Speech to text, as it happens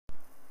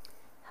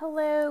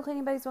Hello,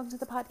 cleaning buddies. Welcome to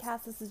the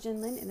podcast. This is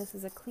Jen Lynn, and this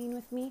is a clean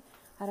with me.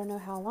 I don't know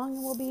how long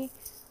it will be.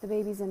 The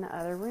baby's in the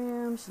other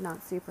room. She's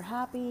not super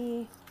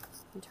happy.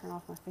 Let me turn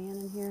off my fan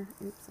in here.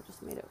 Oops, I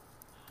just made it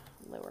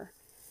lower.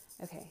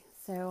 Okay,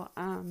 so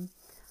I'm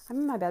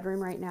in my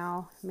bedroom right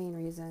now. Main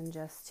reason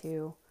just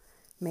to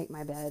make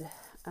my bed.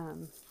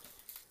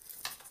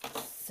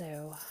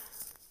 So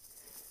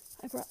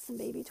I brought some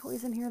baby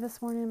toys in here this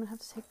morning. I'm gonna have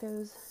to take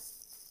those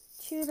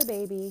to the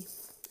baby.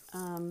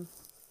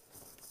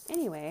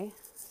 Anyway,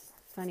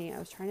 funny, I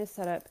was trying to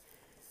set up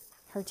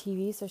her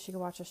TV so she could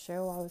watch a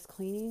show while I was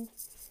cleaning,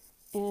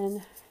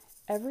 and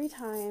not every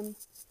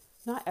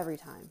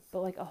time,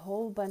 but like a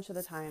whole bunch of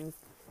the times,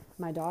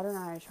 my daughter and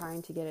I are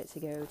trying to get it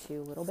to go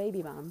to Little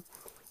Baby Bum,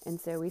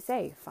 and so we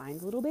say,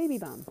 find Little Baby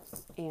Bum,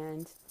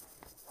 and,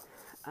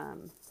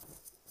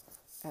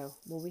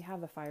 we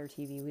have the Fire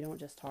TV. We don't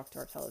just talk to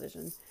our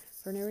television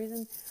for no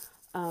reason.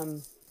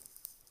 I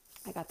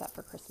got that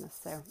for Christmas,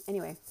 so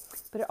anyway,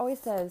 but it always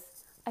says,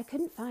 I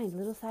couldn't find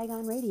Little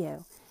Saigon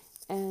Radio.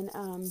 And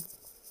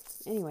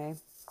anyway,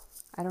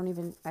 I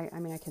can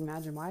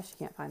imagine why she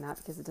can't find that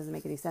because it doesn't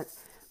make any sense.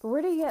 But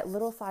where do you get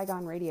Little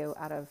Saigon Radio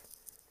out of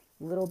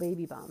Little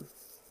Baby Bum?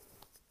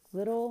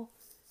 So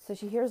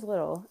she hears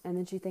little, and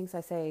then she thinks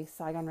I say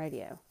Saigon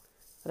Radio.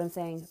 But I'm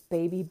saying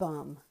Baby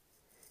Bum.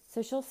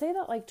 So she'll say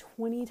that like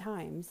 20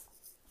 times.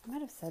 I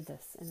might have said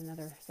this in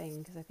another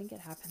thing because I think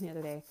it happened the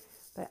other day,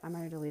 but I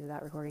might have deleted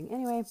that recording.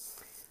 Anyway,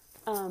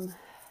 so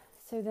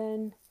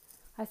then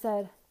I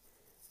said,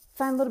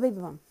 find Little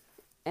Baby Bum.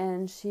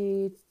 And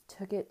she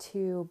took it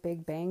to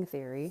Big Bang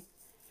Theory.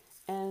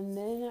 And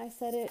then I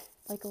said it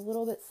like a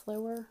little bit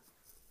slower.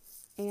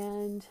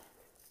 And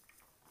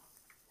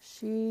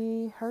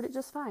she heard it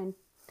just fine.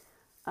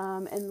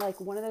 And like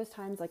one of those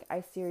times, like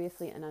I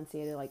seriously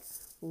enunciated like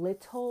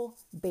Little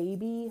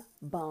Baby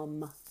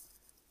Bum.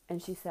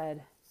 And she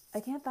said, I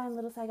can't find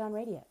Little Saigon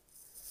Radio.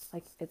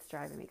 Like it's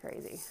driving me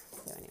crazy.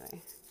 So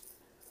anyway.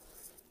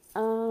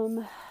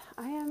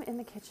 I am in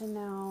the kitchen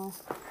now.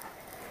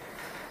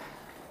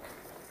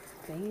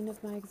 Bane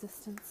of my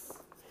existence.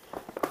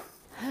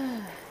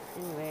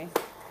 Anyway.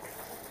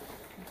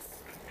 That's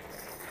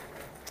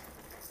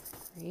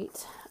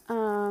great.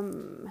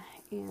 And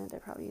I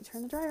probably need to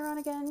turn the dryer on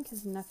again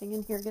because nothing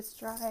in here gets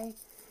dry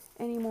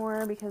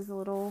anymore because the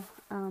little,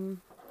 I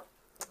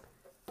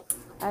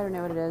don't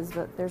know what it is,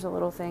 but there's a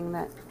little thing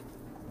that,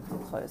 I'll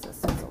close this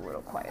so it's a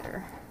little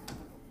quieter.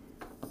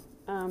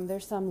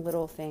 There's some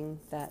little thing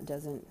that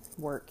doesn't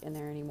work in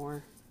there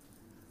anymore.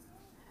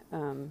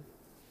 A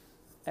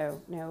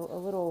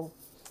little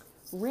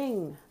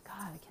ring.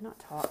 God, I cannot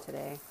talk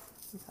today.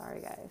 I'm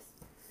sorry, guys.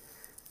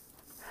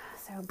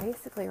 So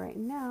basically right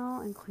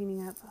now I'm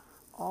cleaning up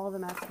all the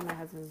mess from my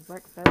husband's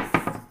breakfast.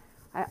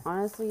 I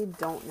honestly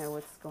don't know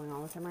what's going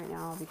on with him right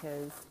now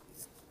because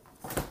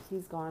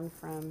he's gone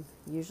from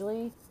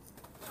usually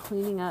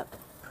cleaning up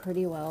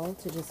pretty well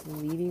to just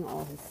leaving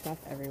all his stuff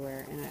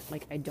everywhere, and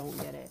I don't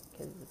get it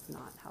because it's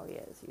not how he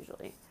is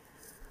usually.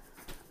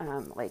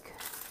 Like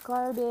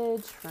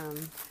garbage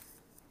from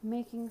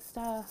making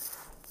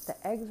stuff,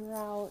 the eggs were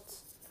out,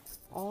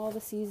 all the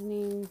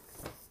seasoning,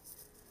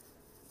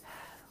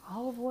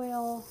 olive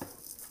oil.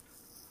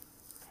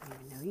 I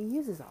didn't even know he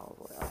uses olive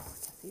oil. I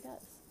guess he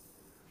does.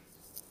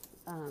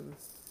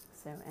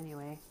 So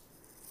anyway,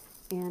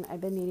 and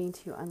I've been needing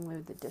to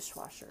unload the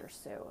dishwasher,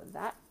 so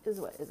that is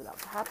what is about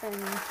to happen.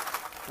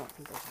 I don't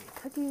think there's any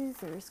cookies.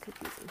 There's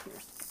cookies in here.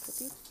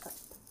 Cookies? Oh.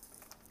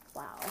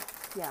 Wow.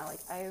 Yeah, like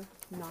I've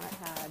not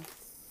had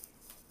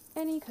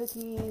any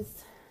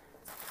cookies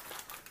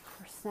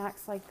or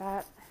snacks like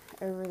that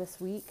over this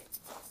week.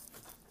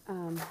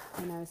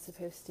 When I was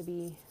supposed to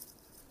be,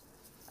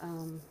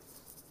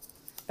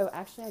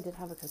 actually I did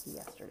have a cookie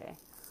yesterday,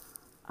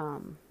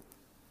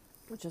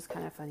 which is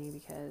kind of funny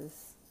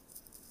because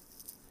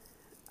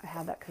I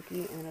had that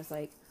cookie and I was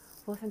like,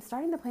 well, if I'm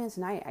starting the plan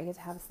tonight, I get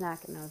to have a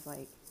snack. And I was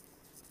like,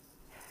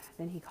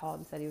 then he called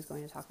and said he was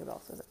going to Taco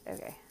Bell. So I was like,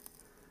 okay,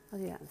 I'll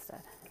do that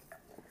instead.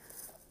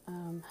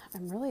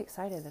 I'm really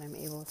excited that I'm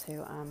able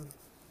to,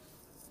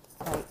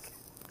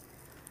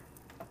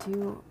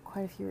 do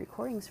quite a few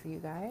recordings for you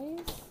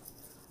guys.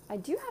 I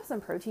do have some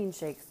protein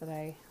shakes that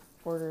I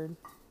ordered,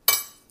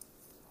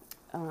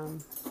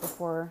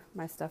 before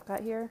my stuff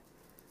got here.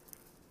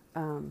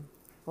 I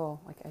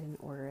didn't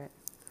order it.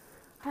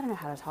 I don't know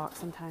how to talk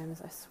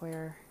sometimes, I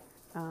swear.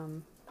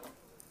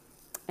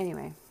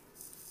 Anyway,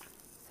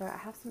 so I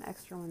have some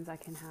extra ones I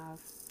can have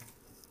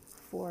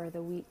for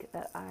the week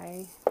that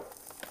I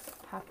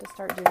have to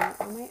start doing it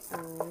on my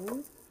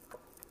own.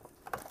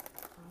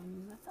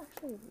 That's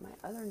actually my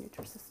other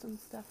Nutrisystem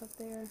stuff up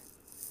there.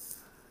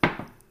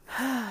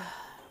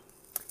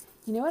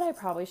 You know what I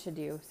probably should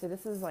do? So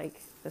this is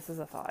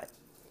a thought.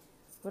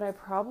 What I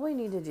probably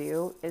need to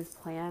do is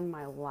plan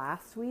my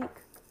last week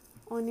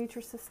on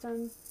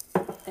Nutrisystem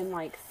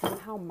and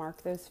somehow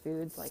mark those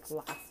foods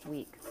last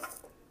week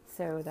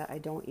so that I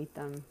don't eat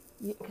them.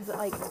 Because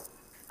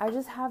I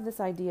just have this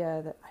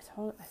idea that I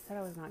said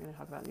I was not going to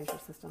talk about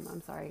Nutrisystem.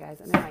 I'm sorry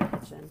guys, I'm in my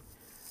kitchen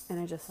and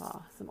I just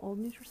saw some old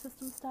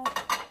Nutrisystem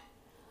stuff.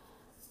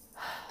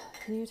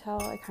 can you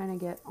tell I kind of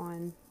get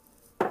on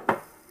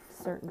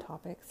certain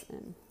topics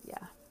and yeah.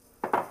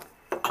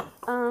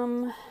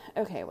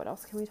 Okay, what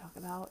else can we talk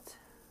about?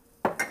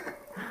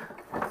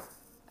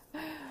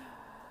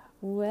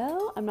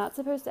 Well, I'm not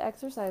supposed to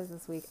exercise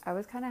this week. I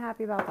was kind of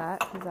happy about that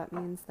because that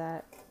means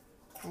that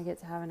I get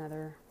to have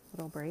another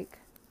little week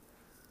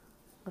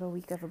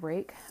of a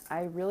break.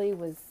 I really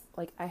was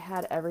I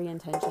had every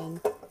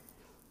intention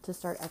to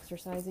start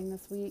exercising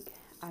this week.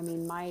 I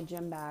mean, my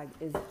gym bag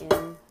is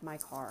in my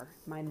car.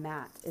 My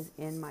mat is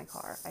in my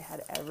car. I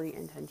had every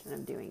intention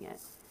of doing it.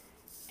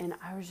 And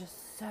I was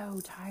just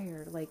so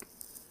tired,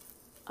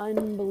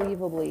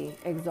 unbelievably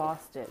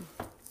exhausted.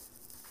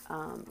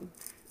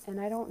 And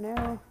I don't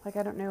know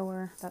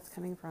where that's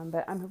coming from,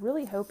 but I'm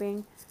really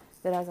hoping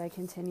that as I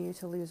continue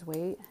to lose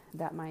weight,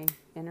 that my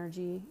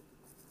energy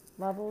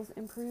levels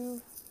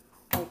improve.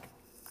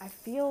 I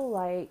feel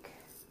like,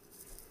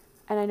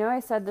 and I know I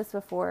said this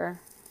before,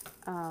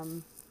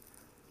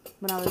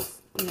 when I was,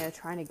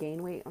 trying to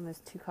gain weight on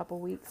those couple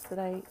weeks that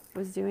I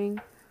was doing,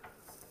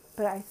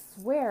 but I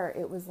swear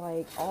it was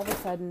all of a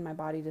sudden my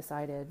body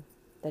decided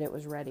that it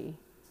was ready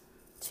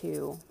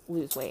to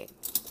lose weight.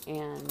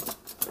 And,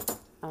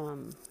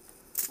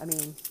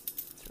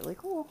 it's really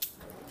cool.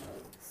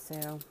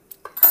 So,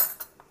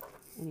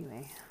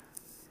 anyway.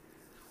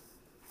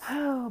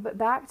 But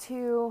back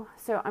to,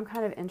 so I'm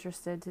kind of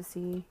interested to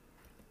see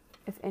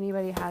if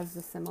anybody has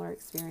the similar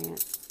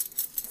experience.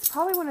 It's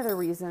probably one of the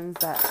reasons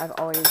that I've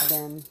always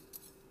been,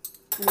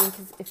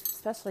 because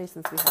especially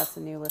since we have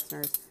some new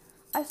listeners,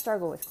 I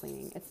struggle with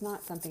cleaning. It's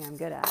not something I'm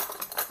good at.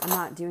 I'm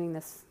not doing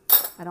this,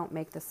 I don't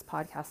make this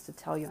podcast to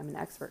tell you I'm an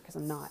expert, because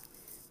I'm not,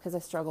 because I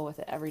struggle with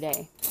it every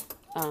day.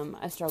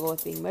 I struggle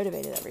with being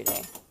motivated every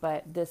day,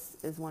 but this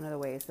is one of the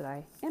ways that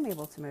I am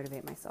able to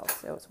motivate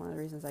myself, so it's one of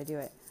the reasons I do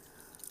it.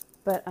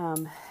 But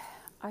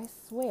I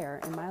swear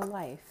in my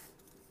life,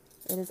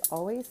 it has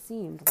always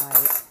seemed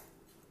like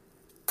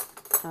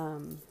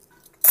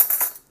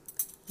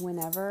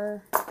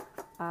whenever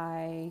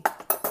I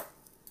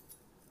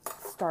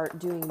start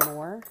doing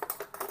more,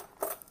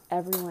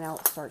 everyone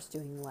else starts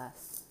doing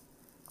less.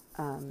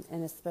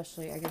 And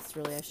especially, I guess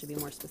really I should be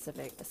more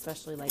specific,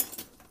 especially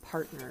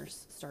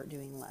partners start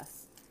doing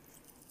less.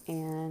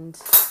 And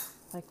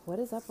what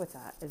is up with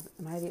that?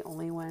 Am I the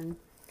only one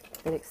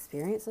that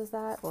experiences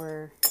that,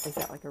 or is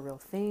that a real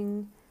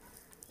thing?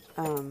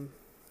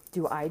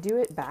 Do I do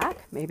it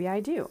back? Maybe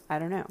I do. I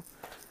don't know.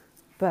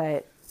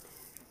 But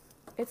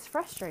it's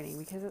frustrating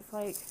because it's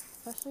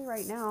especially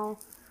right now,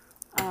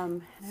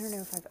 and I don't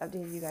know if I've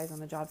updated you guys on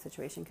the job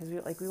situation, because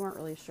we weren't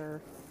really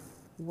sure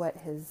what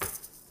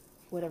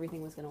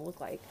everything was going to look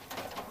like.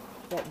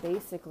 But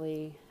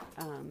basically,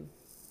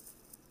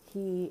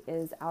 he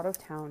is out of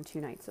town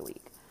 2 nights a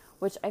week,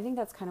 which I think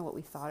that's kind of what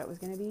we thought it was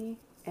going to be.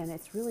 And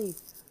it's really,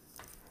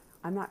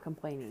 I'm not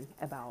complaining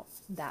about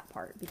that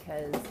part,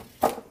 because,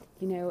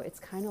 it's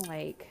kind of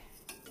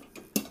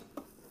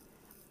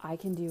I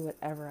can do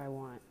whatever I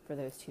want for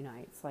those 2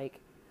 nights. I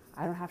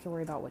don't have to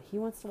worry about what he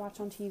wants to watch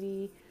on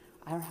TV.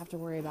 I don't have to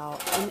worry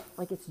about, and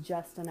it's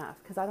just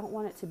enough, because I don't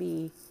want it to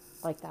be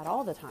like that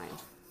all the time.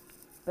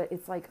 But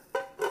it's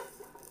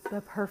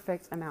the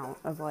perfect amount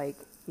of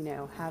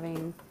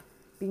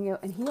being able,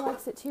 and he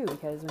likes it too,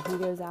 because when he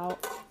goes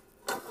out,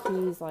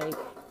 he's I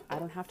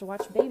don't have to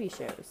watch baby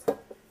shows.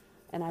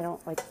 And I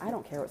don't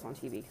care what's on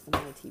TV, because I'm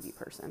not a TV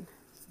person.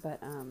 But,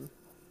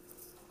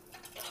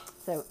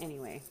 so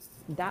anyway,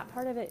 that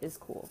part of it is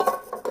cool.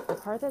 The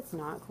part that's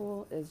not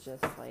cool is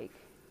just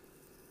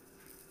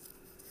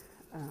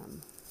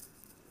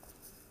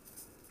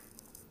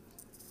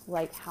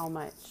how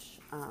much,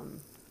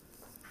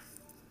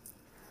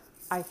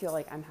 I feel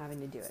like I'm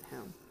having to do at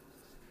home.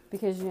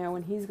 Because,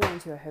 when he's going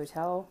to a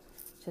hotel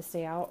to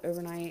stay out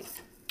overnight,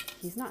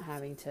 he's not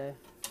having to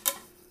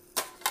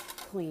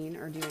clean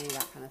or do any of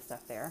that kind of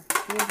stuff there.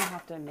 He doesn't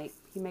have to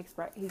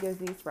he goes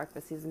and eats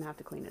breakfast, he doesn't have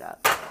to clean it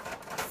up.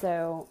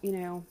 So,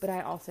 but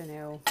I also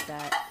know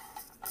that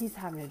he's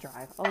having to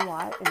drive a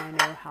lot, and I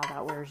know how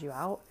that wears you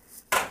out.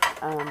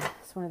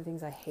 It's one of the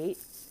things I hate,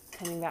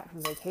 coming back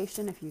from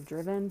vacation. If you've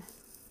driven,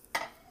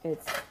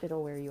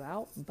 it'll wear you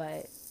out,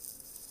 but,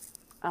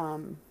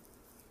 I'm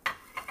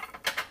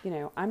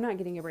not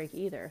getting a break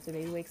either. If the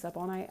baby wakes up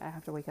all night, I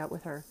have to wake up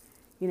with her,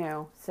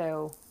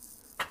 so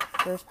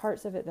there's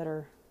parts of it that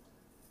are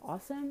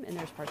awesome, and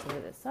there's parts of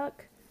it that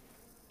suck.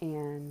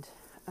 And,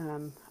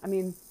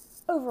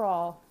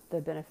 overall, the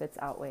benefits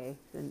outweigh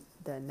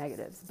the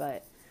negatives,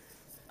 but,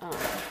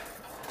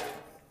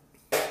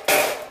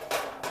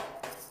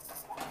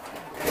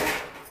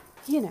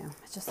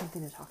 it's just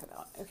something to talk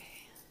about.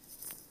 Okay.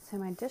 So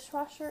my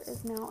dishwasher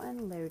is now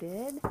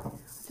unloaded.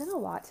 I've done a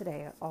lot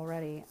today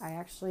already. I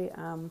actually,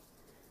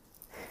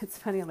 it's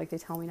funny, they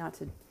tell me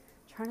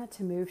try not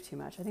to move too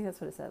much. I think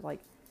that's what it said.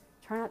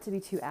 Try not to be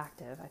too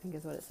active, I think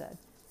is what it said.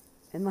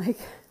 And I'm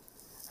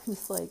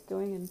just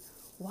going and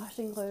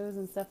washing clothes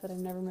and stuff that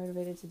I'm never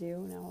motivated to do.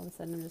 Now all of a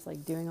sudden I'm just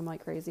doing them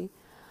like crazy.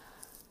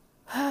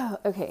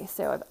 Okay,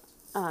 so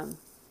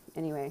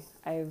anyway,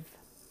 I've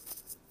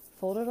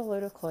folded a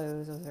load of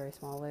clothes. It was a very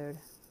small load.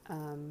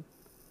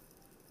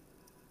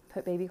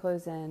 Put baby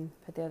clothes in,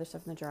 put the other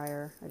stuff in the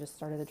dryer. I just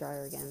started the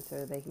dryer again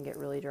so they can get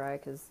really dry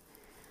because,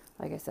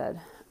 like I said,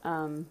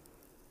 and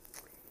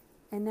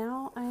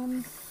now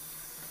I'm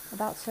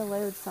about to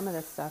load some of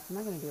this stuff. I'm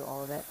not going to do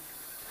all of it.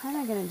 Kind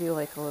of going to do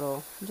like a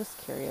little, I'm just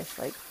curious,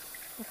 like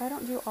if I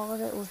don't do all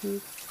of it, will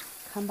he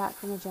come back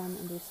from the gym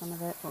and do some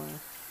of it or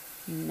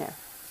no?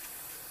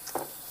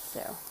 So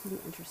it'll be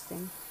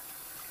interesting.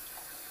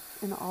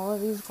 And all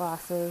of these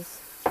glasses,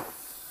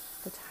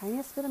 the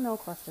tiniest bit of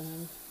milk left in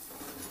them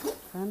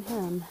from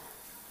him,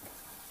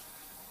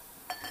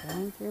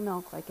 going through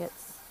milk like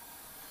it's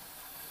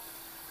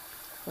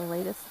the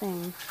latest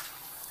thing.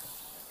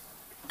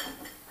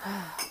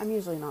 I'm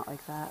usually not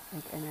like that,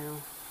 like I know.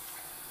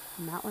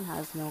 And that one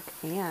has milk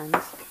and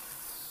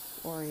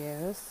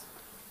Oreos.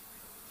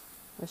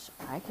 Wish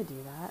I could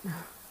do that.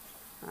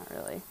 Not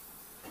really.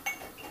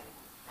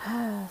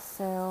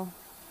 So,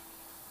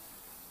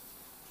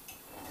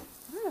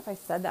 I don't know if I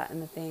said that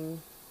in the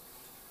thing.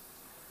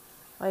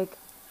 Like,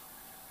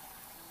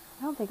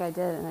 I don't think I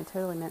did, and I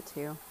totally meant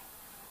to.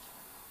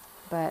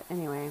 But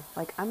anyway,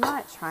 like, I'm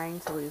not trying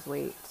to lose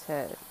weight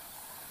to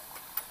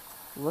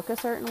look a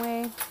certain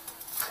way.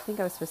 I think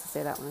I was supposed to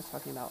say that when I was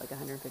talking about, like,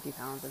 150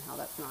 pounds and how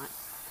that's not,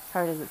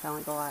 probably doesn't sound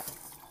like a lot.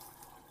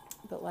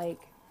 But, like,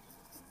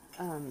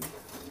 I'm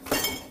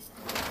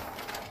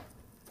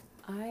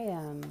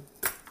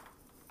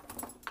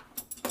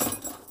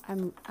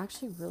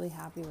actually really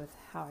happy with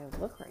how I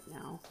look right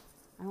now.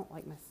 I don't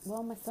like my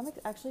stomach,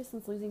 actually,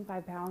 since losing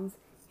 5 pounds,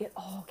 it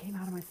all came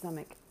out of my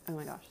stomach. Oh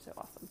my gosh, so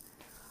awesome.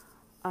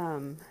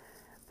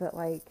 But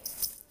like,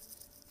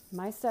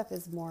 my stuff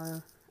is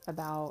more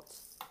about,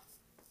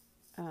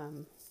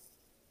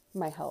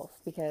 my health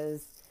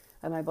because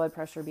of my blood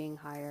pressure being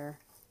higher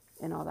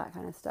and all that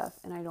kind of stuff.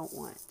 And I don't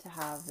want to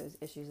have those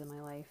issues in my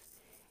life.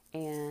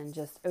 And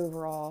just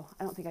overall,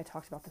 I don't think I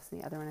talked about this in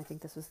the other one. I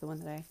think this was the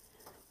one that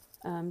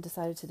I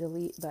decided to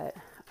delete, but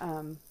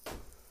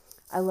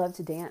I love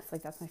to dance.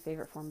 Like, that's my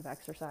favorite form of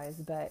exercise,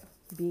 but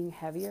being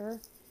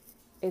heavier,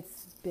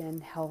 it's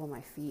been hell on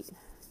my feet.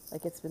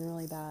 Like, it's been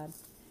really bad.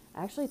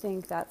 I actually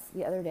think that's,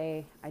 the other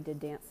day I did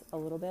dance a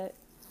little bit,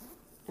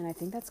 and I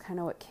think that's kind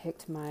of what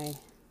kicked my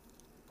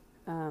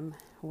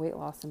weight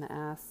loss in the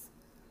ass,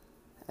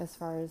 as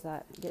far as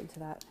that, getting to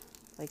that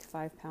like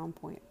 5 pound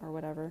point or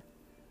whatever.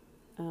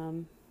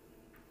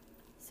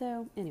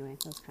 So anyway,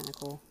 that was kind of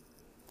cool.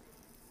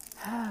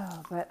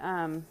 But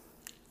trying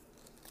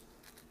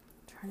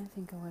to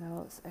think of what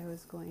else I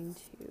was going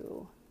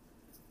to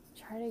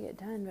try to get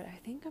done, but I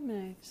think I'm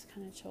gonna just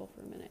kind of chill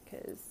for a minute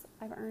because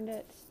I've earned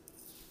it.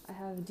 I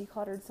have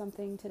decluttered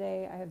something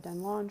today. I have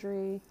done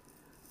laundry.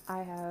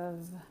 I have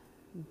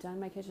done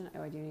my kitchen.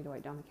 Oh, I do need to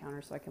wipe down the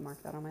counter so I can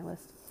mark that on my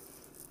list.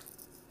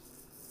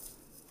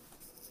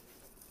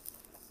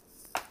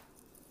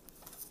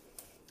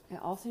 I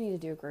also need to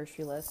do a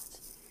grocery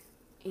list,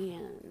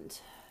 and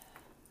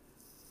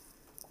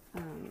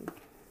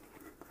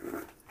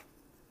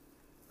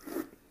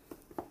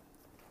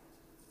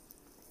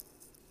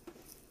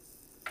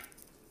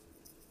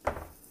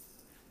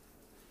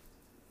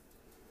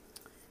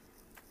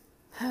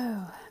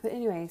but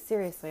anyway,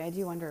 seriously, I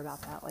do wonder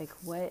about that. Like,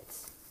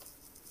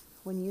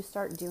 when you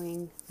start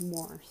doing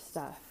more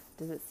stuff,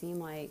 does it seem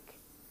like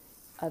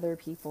other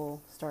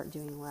people start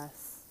doing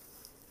less?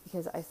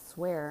 Because I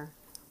swear,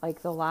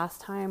 like, the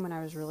last time when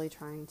I was really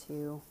trying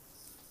to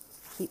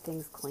keep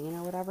things clean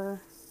or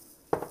whatever,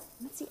 and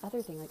that's the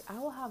other thing, like, I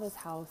will have his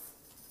house,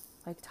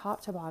 like,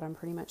 top to bottom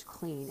pretty much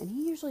clean, and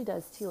he usually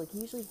does too. Like, he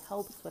usually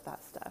helps with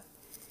that stuff.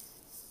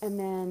 And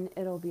then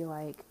it'll be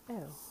like,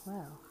 oh,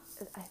 wow.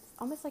 It's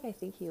almost like I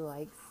think he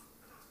likes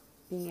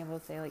being able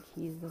to say, like,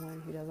 he's the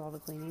one who does all the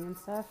cleaning and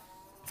stuff.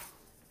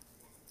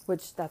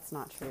 Which, that's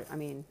not true. I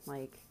mean,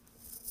 like,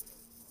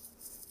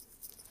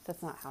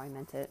 that's not how I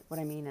meant it. What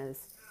I mean is,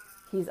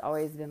 he's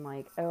always been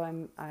like, oh,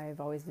 I've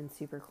always been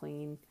super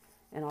clean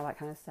and all that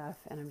kind of stuff.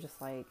 And I'm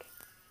just like,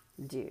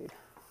 dude.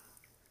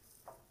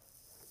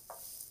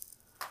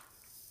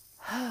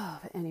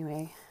 But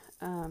anyway,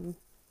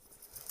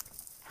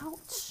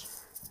 ouch.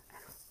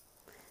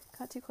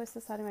 Got too close to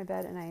the side of my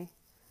bed and I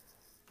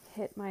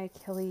hit my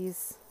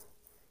Achilles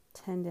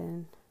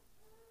tendon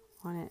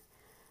on it.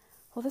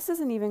 Well, this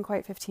isn't even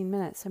quite 15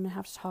 minutes, so I'm going to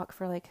have to talk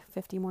for like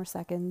 50 more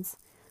seconds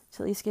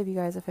to at least give you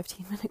guys a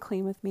 15-minute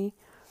clean with me.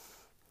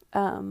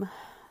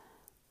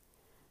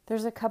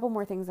 There's a couple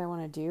more things I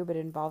want to do, but it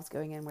involves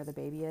going in where the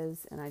baby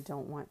is, and I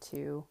don't want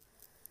to,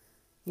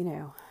 you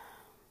know,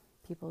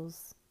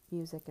 people's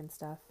music and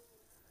stuff.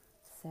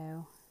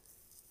 So,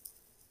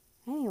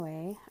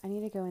 anyway, I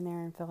need to go in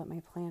there and fill up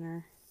my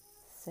planner.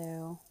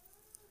 So,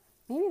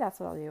 maybe that's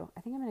what I'll do.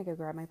 I think I'm going to go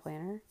grab my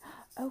planner.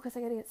 Oh, because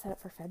I got to get set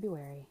up for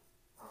February.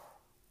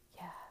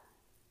 Yeah,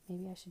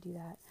 maybe I should do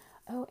that.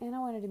 Oh, and I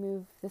wanted to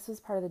move, this was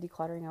part of the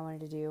decluttering I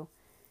wanted to do,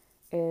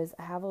 is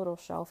I have a little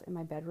shelf in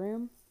my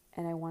bedroom,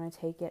 and I want to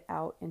take it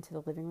out into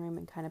the living room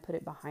and kind of put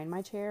it behind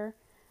my chair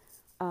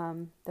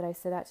that I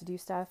sit at to do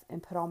stuff,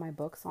 and put all my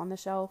books on the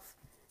shelf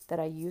that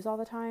I use all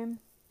the time,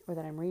 or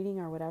that I'm reading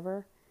or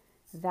whatever,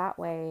 That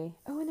way,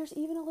 oh, and there's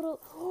even a little,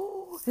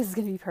 oh, this is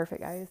going to be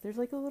perfect, guys. There's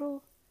like a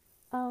little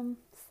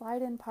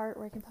slide in part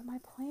where I can put my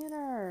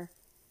planner.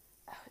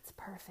 Oh, it's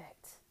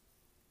perfect.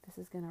 This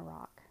is going to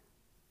rock.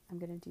 I'm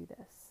going to do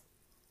this.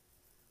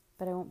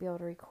 But I won't be able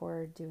to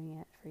record doing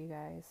it for you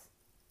guys.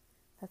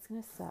 That's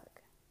going to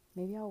suck.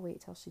 Maybe I'll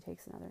wait till she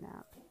takes another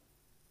nap.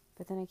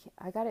 But then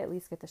I got to at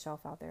least get the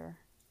shelf out there,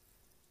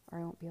 or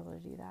I won't be able to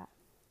do that.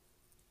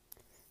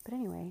 But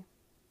anyway,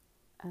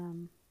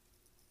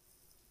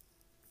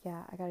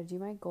 yeah, I got to do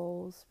my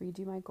goals,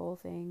 redo my goal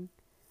thing.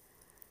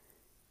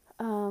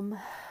 I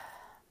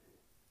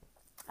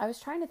was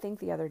trying to think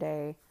the other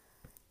day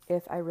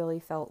if I really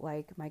felt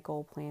like my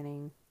goal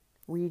planning,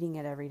 reading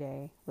it every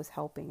day, was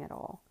helping at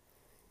all.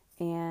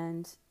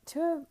 And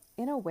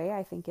in a way,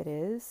 I think it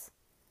is.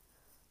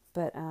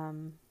 But I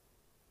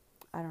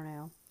don't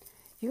know.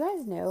 You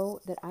guys know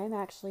that I'm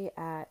actually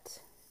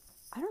at,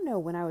 I don't know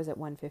when I was at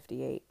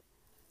 158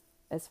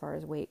 as far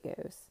as weight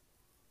goes.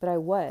 But I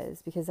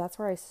was, because that's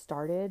where I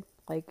started.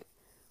 Like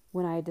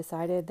when I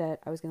decided that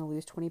I was going to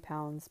lose 20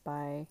 pounds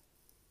by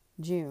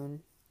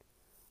June,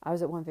 I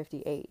was at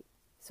 158.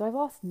 So I've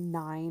lost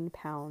 9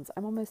 pounds.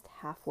 I'm almost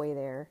halfway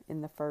there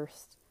in the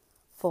first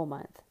full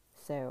month.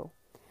 So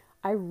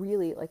I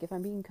really, like, if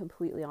I'm being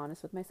completely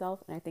honest with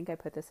myself, and I think I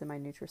put this in my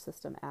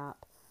Nutrisystem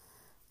app,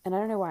 and I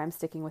don't know why I'm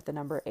sticking with the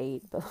number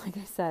 8, but like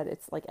I said,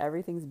 it's like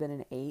everything's been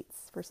in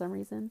 8s for some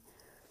reason.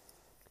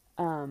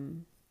 I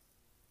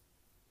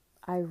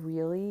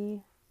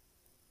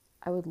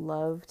would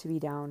love to be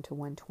down to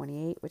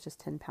 128, which is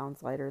 10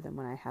 pounds lighter than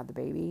when I had the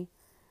baby.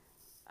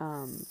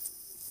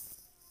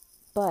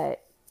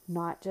 But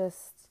not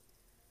just,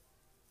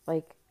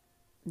 like,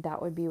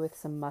 that would be with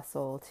some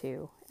muscle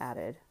too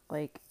added.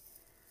 Like,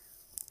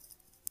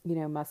 you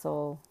know,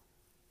 muscle,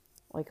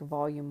 like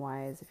volume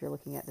wise, if you're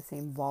looking at the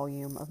same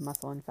volume of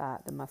muscle and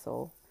fat, the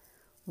muscle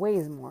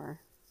weighs more.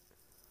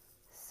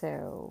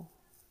 So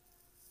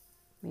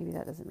maybe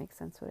that doesn't make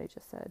sense what I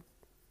just said.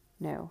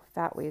 No,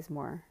 fat weighs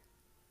more.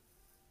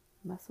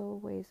 Muscle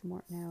weighs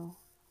more. No.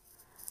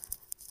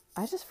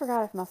 I just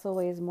forgot if muscle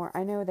weighs more.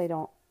 I know they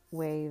don't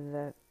weigh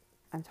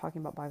I'm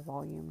talking about by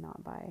volume,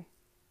 not by,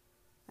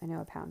 I know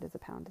a pound is a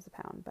pound is a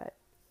pound, but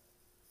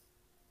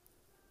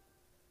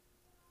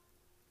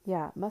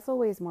yeah, muscle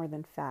weighs more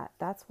than fat.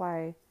 That's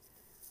why,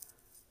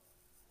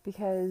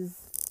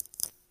 because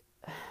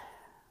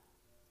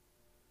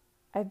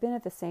I've been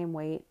at the same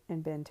weight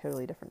and been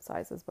totally different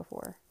sizes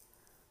before.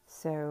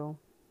 So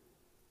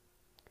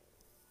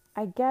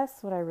I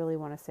guess what I really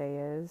want to say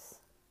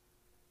is,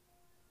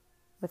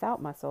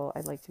 without muscle,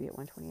 I'd like to be at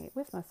 128.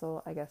 With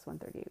muscle, I guess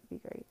 138 would be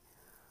great.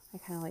 I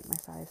kind of like my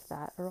size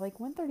fat. Or like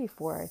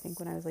 134, I think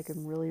when I was like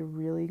in really,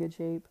 really good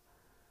shape,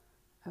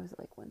 I was at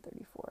like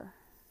 134.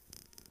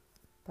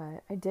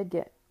 But I did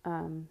get,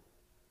 5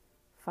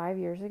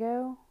 years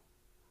ago,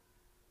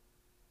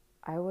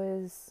 I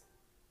was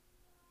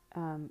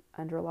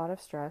under a lot of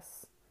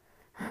stress.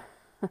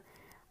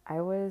 I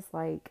was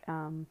like,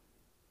 I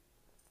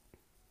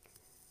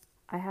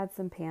had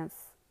some pants,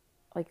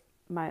 like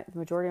the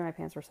majority of my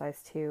pants were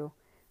size 2,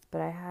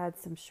 but I had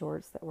some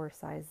shorts that were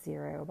size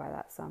 0 by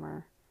that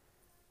summer.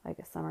 Like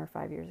a summer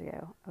 5 years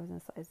ago, I was in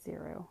a size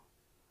 0.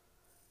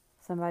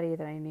 Somebody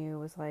that I knew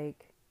was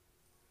like,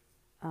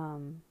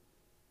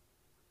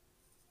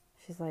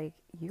 she's like,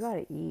 you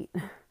gotta eat.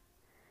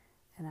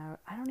 And I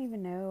don't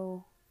even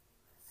know,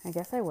 I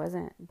guess I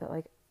wasn't, but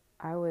like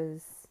I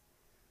was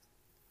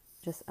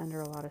just under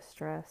a lot of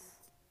stress.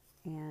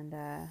 And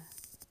I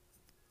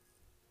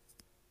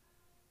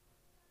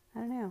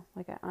don't know,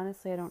 like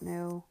honestly I don't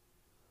know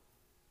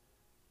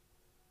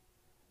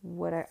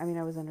what I mean,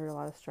 I was under a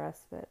lot of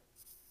stress, but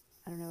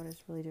I don't know what I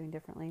was really doing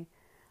differently.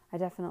 I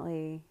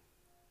definitely,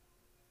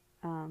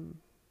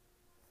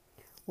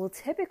 well,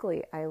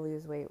 typically I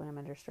lose weight when I'm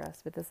under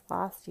stress, but this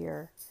last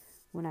year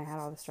when I had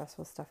all the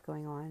stressful stuff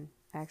going on,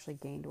 I actually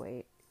gained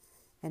weight.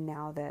 And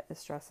now that the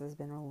stress has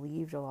been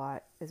relieved a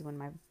lot is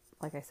when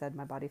like I said,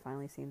 my body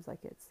finally seems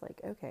like it's like,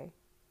 okay,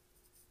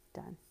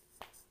 done.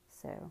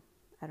 So,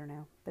 I don't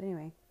know. But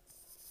anyway,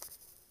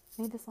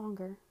 made this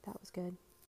longer. That was good.